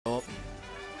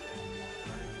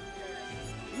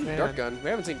Man. Darkgun. We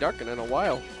haven't seen Darkgun in a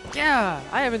while. Yeah,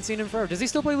 I haven't seen him forever. Does he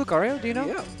still play Lucario? Do you know?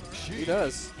 Yeah, he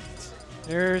does.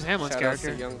 There's Hamlin's Shout out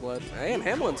character. to Youngblood. And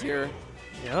Hamlin's here.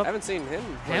 I Yep. haven't seen him.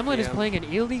 Hamlin is playing an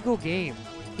illegal game.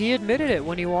 He admitted it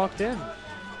when he walked in.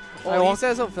 Well, he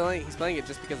says he's playing it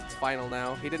just because it's final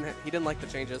now. He didn't like the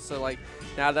changes, so like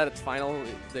now that it's final,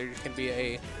 there can be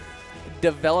a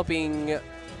developing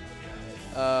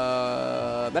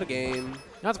metagame.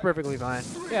 That's perfectly fine.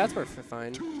 Yeah, that's perfectly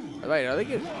fine. Wait, are they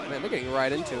getting? Man, they're getting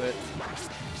right into it.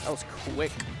 That was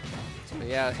quick. But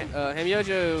yeah,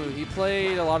 Hamyojo, he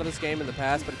played a lot of this game in the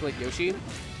past, but he played Yoshi,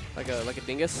 like a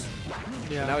dingus.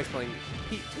 Yeah. And now he's playing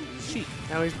Sheik.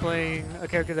 Now he's playing a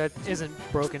character that isn't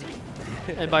broken.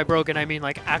 And by broken, I mean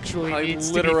like actually Like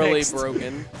needs literally to be fixed.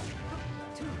 broken.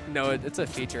 No, it's a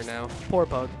feature now. Poor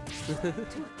pug.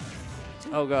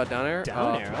 Oh god, down air?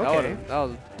 Down air, that okay.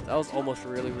 that was almost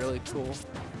really cool.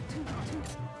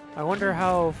 I wonder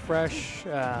how fresh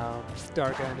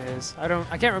Darkgun is.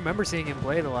 I can't remember seeing him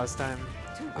play the last time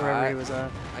wherever he was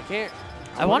at. I can't.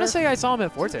 I want to say I saw him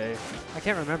at Forte. I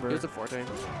can't remember. He was at Forte.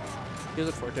 He was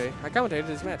at Forte. I commentated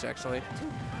his match actually.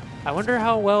 I wonder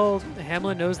how well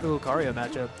Hamlin knows the Lucario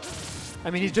matchup.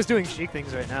 I mean, he's just doing Sheik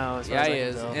things right now. As far Yeah, as he I can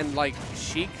is. tell. And like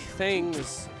Sheik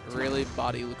things really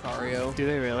body Lucario. Do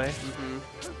they really? Mm-hmm.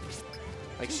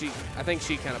 Like Sheik, I think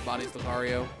Sheik kind of bodies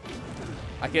Lucario.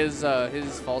 Like his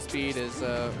fall speed is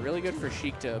really good for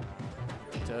Sheik to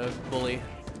bully.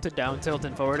 To down tilt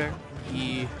and forwarder.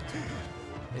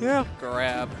 Yeah.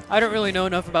 Grab. I don't really know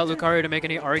enough about Lucario to make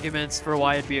any arguments for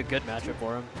why it'd be a good matchup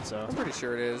for him. So I'm pretty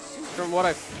sure it is. From what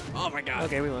oh my god.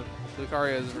 Okay, we won.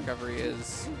 Lucario's recovery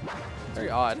is very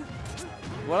odd.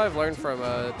 What I've learned from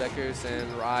Dekus and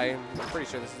Rai, I'm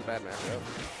pretty sure this is a bad matchup.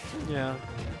 Yeah.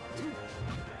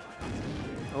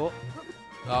 Oh.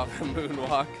 Oh,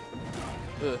 moonwalk.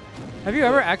 Ugh. Have you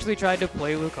ever actually tried to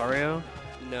play Lucario?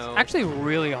 No. It's actually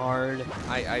really hard.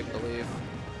 I believe.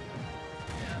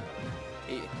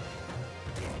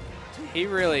 He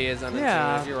really is unintuitive.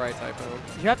 Yeah. You're right, Typo.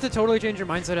 You have to totally change your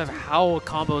mindset of how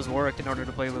combos work in order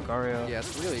to play Lucario. Yeah,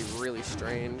 it's really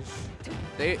strange.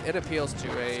 It appeals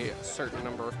to a certain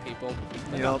number of people,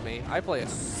 but not me. I play a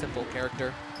simple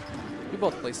character. We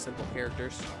both play simple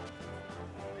characters.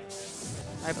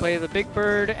 I play the Big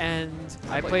Bird, and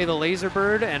I play the Laser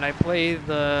Bird, and I play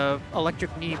the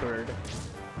Electric Knee Bird.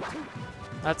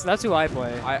 That's who I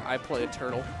play. I play a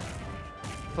turtle.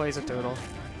 Plays a turtle.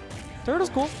 Turtle's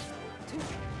cool.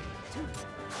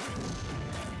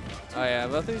 Oh yeah,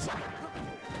 but these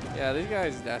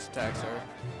guys' dash attacks are.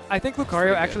 I think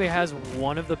Lucario actually has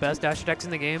one of the best dash attacks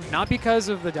in the game, not because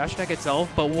of the dash attack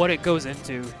itself, but what it goes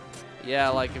into. Yeah,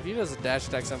 like if you just dash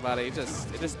attack somebody, it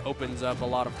just opens up a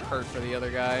lot of hurt for the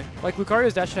other guy. Like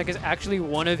Lucario's dash attack is actually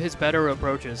one of his better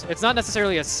approaches. It's not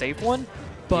necessarily a safe one,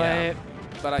 but,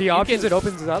 but the options it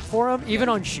opens up for him, even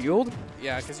on shield.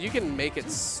 Yeah, because you can make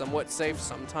it somewhat safe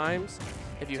sometimes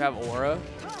if you have aura.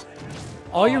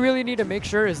 All you really need to make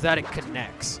sure is that it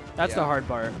connects. That's the hard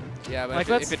part. Yeah, but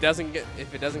like if it doesn't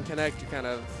connect, you kind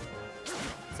of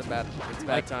it's a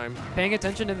bad time. Paying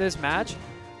attention to this match,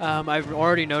 I've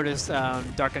already noticed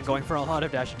Darkgun going for a lot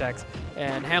of dash attacks,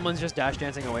 and Hamlin's just dash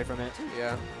dancing away from it.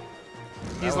 Yeah.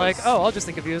 He's like, oh, I'll just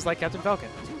think of you as like Captain Falcon.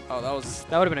 Oh, that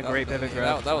would have been a great pivot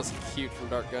grab. That was cute from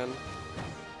Darkgun.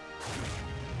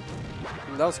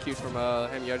 That was cute from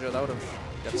Hamyojo. That would have.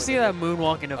 Did you see that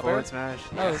moonwalk into forward smash?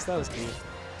 Yeah. That was cute.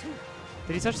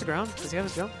 Did he touch the ground? Does he have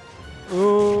his jump?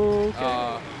 Ooh, okay.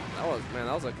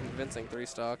 That was a convincing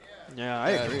 3-stock. Yeah,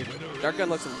 I agree. Darkgun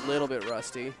looks a little bit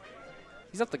rusty.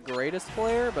 He's not the greatest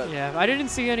player, but yeah, I didn't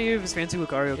see any of his fancy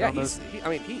Lucario combos.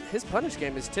 His punish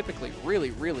game is typically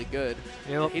really good.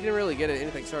 Yep. He didn't really get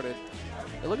anything started.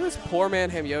 And look at this poor man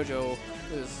Hamyojo.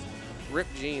 His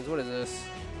ripped jeans. What is this?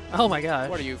 Oh my gosh.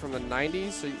 What are you, from the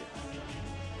 90s? So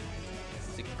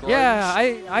yeah,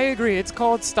 I agree. It's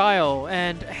called style,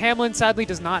 and Hamlin sadly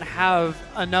does not have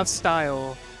enough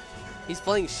style. He's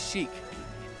playing Sheik.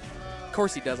 Of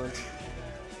course he doesn't.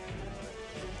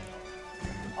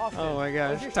 Austin, oh my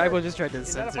gosh. Typo just tried to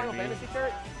censor me.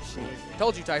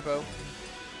 Told you, Typo.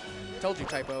 Told you,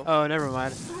 Typo. Oh, never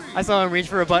mind. I saw him reach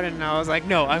for a button, and I was like,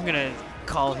 no, I'm going to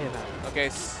call him out. Okay,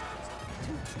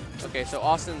 so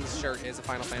Austin's shirt is a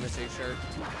Final Fantasy shirt.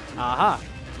 Aha.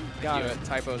 Got it.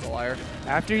 Typo's a liar.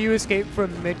 After you escape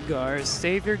from Midgar,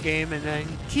 save your game and then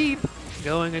keep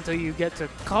going until you get to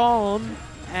Calm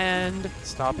and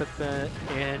stop at the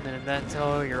inn and then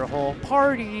tell your whole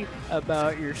party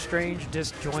about your strange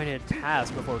disjointed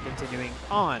past before continuing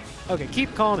on. Okay,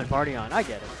 keep calm and party on. I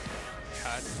get it.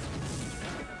 God.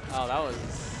 Oh, that was...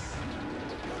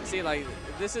 See, like,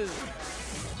 this is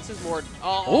is more.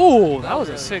 Oh, that was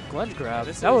a sick ledge grab.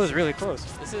 This That is- was really close.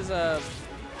 This is a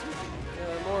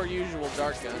more usual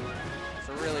Darkgun. It's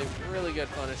a really good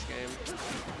punish game.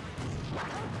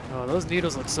 Oh, those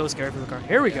needles look so scary for the car.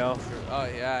 Here we go. Oh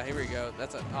yeah, here we go.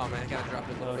 That's a. Oh man, I kind of dropped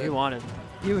it a little Oh, bit. he wanted.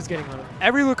 He was getting one.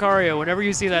 Every Lucario, whenever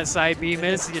you see that side B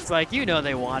miss, it's like, you know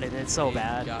they wanted it so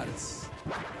bad. God, it's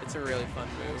a really fun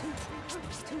move.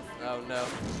 Oh no.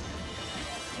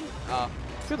 Oh.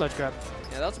 Good ledge grab.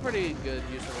 Yeah, that was a pretty good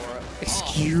use of aura.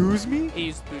 Excuse me? He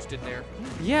used boosted nair.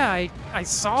 Yeah, I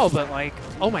saw, but like,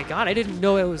 oh my god, I didn't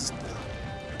know it was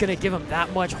gonna give him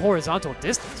that much horizontal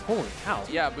distance. Holy cow.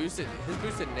 Yeah, his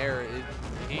boosted nair,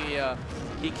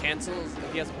 he cancels,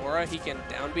 if he has aura, he can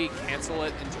down B, cancel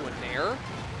it into a nair,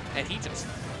 and he just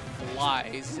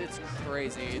flies. It's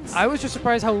crazy. I was just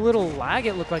surprised how little lag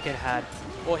it looked like it had.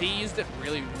 Well, he used it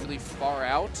really far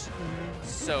out,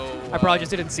 so... I probably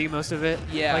just didn't see most of it.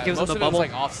 Yeah, like it was most in the of bubble. it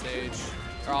was like off stage,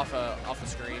 or off the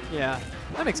screen. Yeah,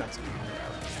 that makes sense.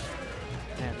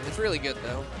 Man, It's really good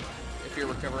though, if you're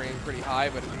recovering pretty high,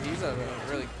 but he's a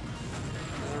really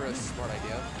smart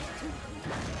idea.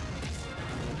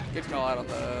 Good call out on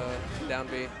the down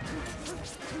B.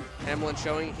 Hamlin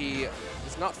showing he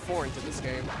is not foreign to this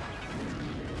game.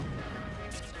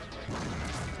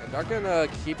 And Darkgun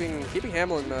keeping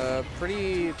Hamlin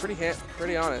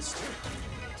pretty honest.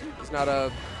 He's not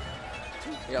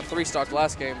he got 3-stocked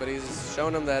last game, but he's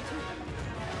shown him that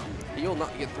he will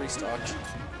not get 3-stocked.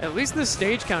 at least the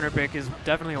stage counter pick is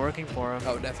definitely working for him.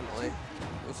 Oh, definitely.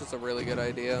 This is a really good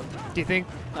idea. Do you think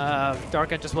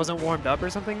Darkgun just wasn't warmed up or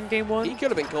something in game one? He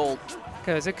could have been cold.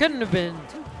 Because it couldn't have been.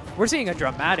 We're seeing a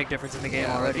dramatic difference in the game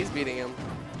Yeah, like already. he's beating him.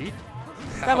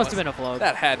 That must have been a flub.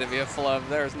 That had to be a flub.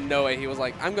 There's no way he was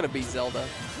like, I'm going to beat Zelda.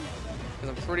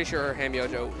 Because I'm pretty sure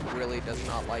Hamyojo really does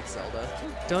not like Zelda.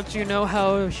 Don't you know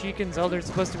how Sheik and Zelda are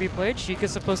supposed to be played? Sheik is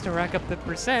supposed to rack up the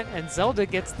percent, and Zelda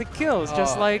gets the kills,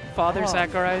 just like Father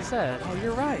Sakurai said. Oh,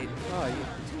 you're right. Oh,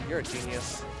 you're a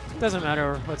genius. Doesn't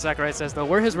matter what Sakurai says, though.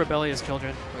 We're his rebellious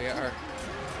children. We are.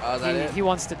 Is that it? He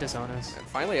wants to disown us. And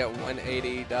finally at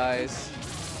 180 dies.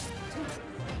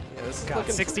 Yeah, this is God,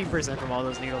 looking 16% from all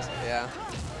those needles. Yeah.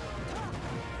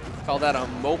 Call that a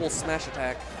mobile smash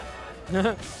attack.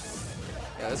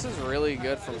 Yeah, this is really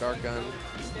good from Darkgun.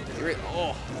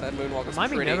 Oh, that moonwalk was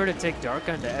Remind me pretty. never to take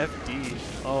Darkgun to FD.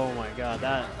 Oh my god,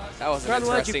 that was an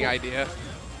interesting idea.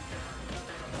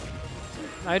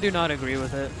 I do not agree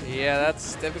with it. Yeah,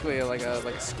 that's typically like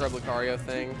a scrub Lucario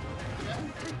thing.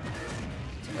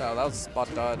 Oh, that was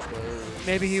spot dodge.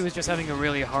 Maybe he was just having a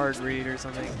really hard read or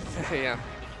something. Yeah.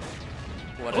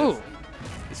 What Ooh. if?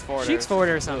 He's forward. Sheik's forward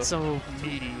air sounds so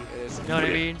meaty. It is. You know what I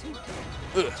mean?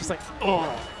 Just like,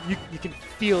 oh, you can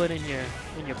feel it in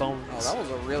your bones. Oh, that was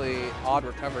a really odd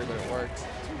recovery, but it worked.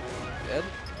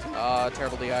 Dead?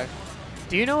 Terrible DI.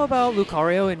 Do you know about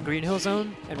Lucario in Green Hill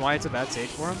Zone and why it's a bad stage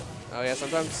for him? Oh yeah,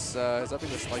 sometimes his upping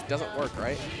just like doesn't work,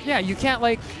 right? Yeah, you can't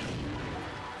like.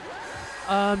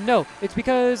 No, it's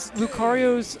because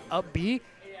Lucario's up B.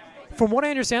 From what I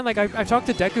understand, like I've talked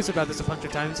to Dekus about this a bunch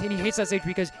of times, and he hates that stage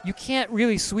because you can't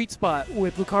really sweet spot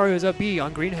with Lucario's up B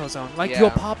on Green Hill Zone. Like you'll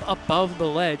pop above the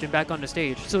ledge and back onto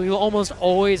stage, so you'll almost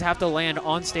always have to land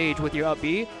on stage with your up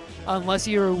B, unless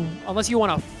you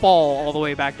want to fall all the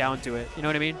way back down to it. You know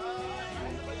what I mean?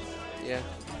 Yeah.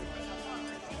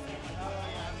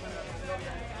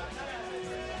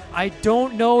 I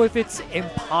don't know if it's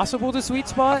impossible to sweet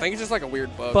spot. I think it's just like a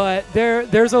weird bug. But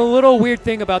there's a little weird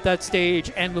thing about that stage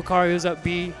and Lucario's up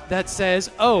B that says,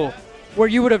 oh, where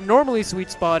you would have normally sweet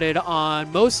spotted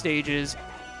on most stages,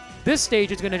 this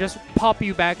stage is going to just pop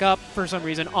you back up for some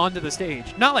reason onto the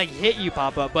stage. Not like hit you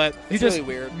pop up, but you it's just really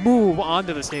weird. move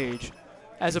onto the stage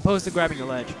as opposed to grabbing a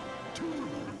ledge.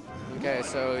 Okay,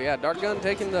 so yeah, Darkgun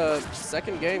taking the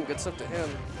second game. Good stuff to him.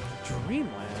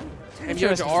 Dreamland.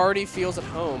 Hamyojo already feels at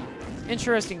home.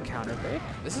 Interesting counter pick.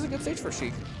 This is a good stage for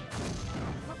Sheik.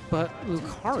 But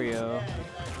Lucario.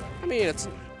 I mean, it's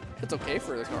okay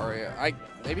for Lucario.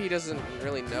 Maybe he doesn't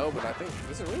really know, but I think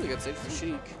this is a really good stage for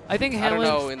Sheik. I think I don't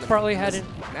know, Hamlin partly had it.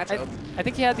 matchup. I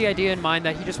think he had the idea in mind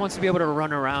that he just wants to be able to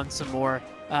run around some more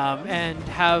and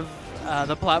have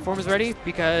the platforms ready,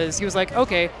 because he was like,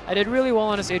 okay, I did really well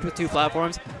on a stage with 2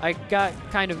 platforms. I got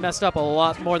kind of messed up a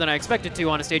lot more than I expected to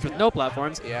on a stage with no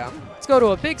platforms. Yeah. Let's go to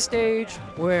a big stage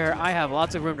where I have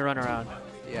lots of room to run around.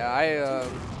 Yeah,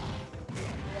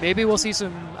 Maybe we'll see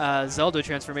some Zelda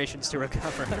transformations to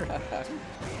recover.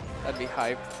 that'd be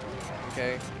hype.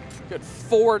 Okay. Good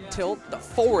forward tilt, the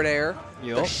forward air.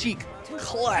 Yup. The Sheik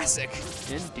classic.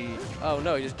 Indeed. Oh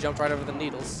no, he just jumped right over the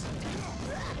needles.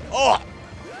 Oh!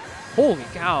 Holy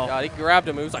cow. God, he grabbed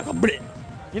him. It was like, bleh.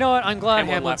 You know what? I'm glad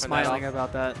Hamlin Hamlin's laughing that smiling off.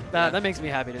 about that. Yeah. That makes me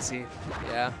happy to see.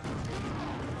 Yeah.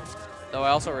 Though I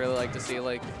also really like to see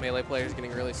like melee players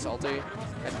getting really salty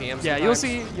at PM. Yeah,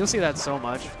 sometimes. you'll see that so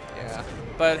much. Yeah,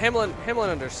 but Hamlin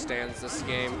understands this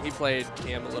game. He played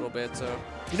PM a little bit, so.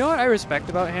 You know what I respect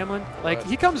about Hamlin? Like, What?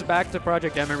 he comes back to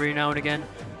Project M every now and again,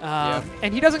 Yeah.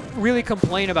 and he doesn't really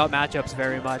complain about matchups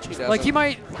very much. He Like, he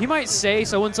doesn't. might say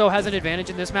so-and-so has an advantage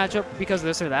in this matchup because of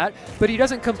this or that, but he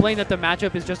doesn't complain that the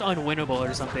matchup is just unwinnable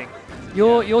or something.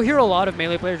 You'll hear a lot of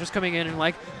melee players just coming in and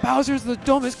like, Bowser's the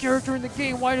dumbest character in the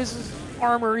game. Why does his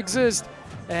armor exist?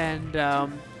 And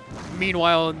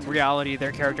meanwhile, in reality,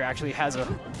 their character actually has a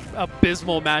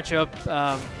abysmal matchup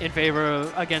in favor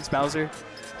of, against Bowser.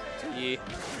 Yeah.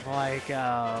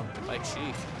 Like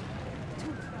Sheik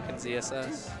and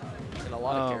ZSS and a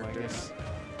lot of characters.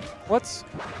 What's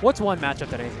one matchup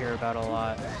that I hear about a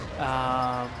lot?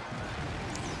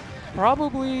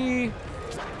 Probably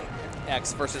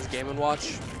X versus Game &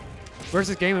 Watch.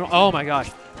 versus Game & Oh my gosh.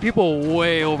 People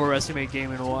way overestimate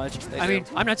Game & Watch. I do. mean,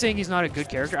 I'm not saying he's not a good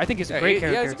character. I think he's a Yeah, great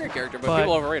character. Yeah, he's a great character, but but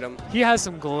people overrate him. He has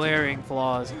some glaring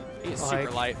flaws. He's like,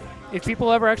 super light. If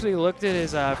people ever actually looked at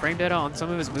his frame data on some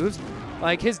of his moves,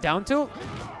 like his down tilt,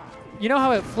 you know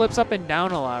how it flips up and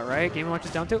down a lot, right? Game &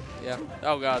 Watch's down tilt? Yeah.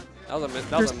 Oh god, that was a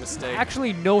There's mistake.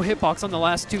 actually no hitbox on the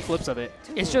last 2 flips of it.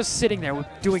 It's just sitting there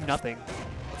doing nothing.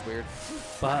 That's weird.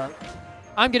 But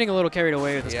I'm getting a little carried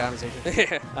away with this Yeah.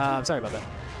 conversation. Sorry about that.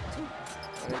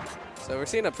 So we're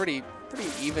seeing a pretty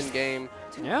even game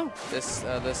Yeah. this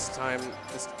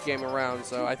game around.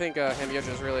 So I think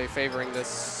Hamyojo is really favoring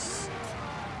this.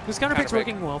 This counter pick's Counter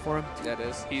pick. working well for him. That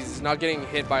is. He's not getting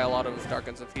hit by a lot of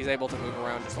Darkguns. If he's able to move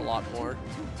around just a lot more.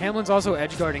 Hamlin's also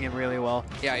edge guarding him really well.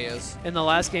 Yeah, he is. In the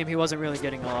last game, he wasn't really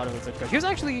getting a lot of his edge guard. He was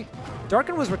actually,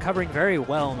 Darkgun was recovering very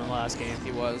well in the last game.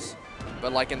 He was.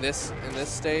 But like in this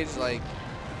stage, like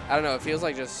I don't know, it feels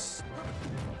like it's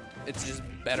just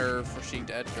better for Sheik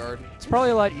to edge guard. It's probably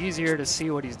a lot easier to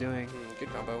see what he's doing.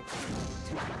 Good combo.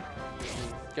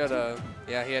 Good.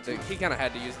 Yeah, he kind of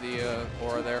had to use the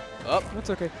aura there. Up. That's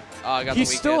okay. I got He the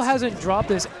weak still hits. hasn't dropped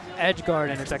his edge guard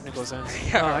in a technical sense.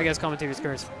 Yeah, I right. guess commentator's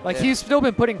curse. Like Yeah. he's still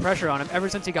been putting pressure on him ever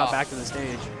since he got Oh. back to the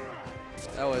stage.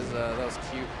 That was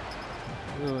cute.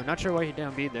 Ooh, not sure why he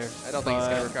down beat there. I don't think he's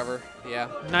gonna recover. Yeah.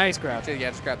 Nice grab. Yeah,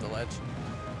 just grab the ledge.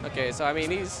 Okay, so I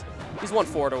mean he's one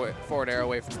forward arrow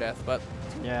away from death, but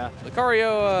Yeah.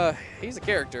 Lucario, he's a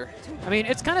character. I mean,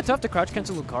 it's kind of tough to crouch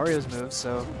cancel Lucario's moves,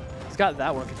 so he's got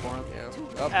that working for him.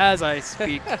 Yeah. Up. As I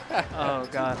speak. Oh,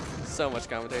 God. So much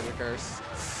commentator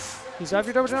curse. You have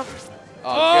your double jump?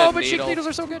 Oh, good but Sheik needle. needles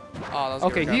are so good. Oh, that was a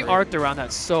Okay, good he recovery. arced around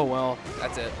that so well.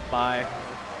 That's it. Bye.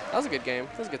 That was a good game.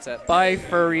 That was a good set. Bye,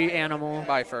 furry animal.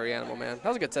 Bye, furry animal, man. That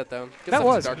was a good set, though. Good That stuff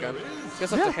was. to Darkgun. Good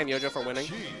stuff Yeah. to Hamyojo for winning.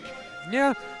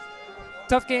 Yeah.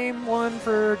 Tough game one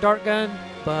for Darkgun,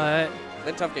 but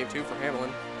Then tough game 2 for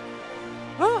Hamlin.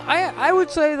 well, I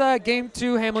would say that game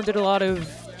 2, Hamlin did a lot of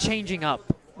changing up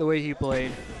the way he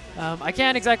played. I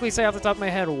can't exactly say off the top of my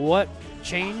head what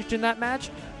changed in that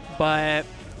match, but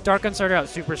Darkgun started out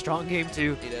super strong game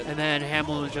 2, He did. and then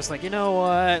Hamlin was just like, you know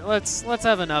what, let's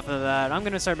have enough of that. I'm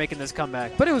gonna start making this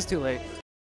comeback, but it was too late.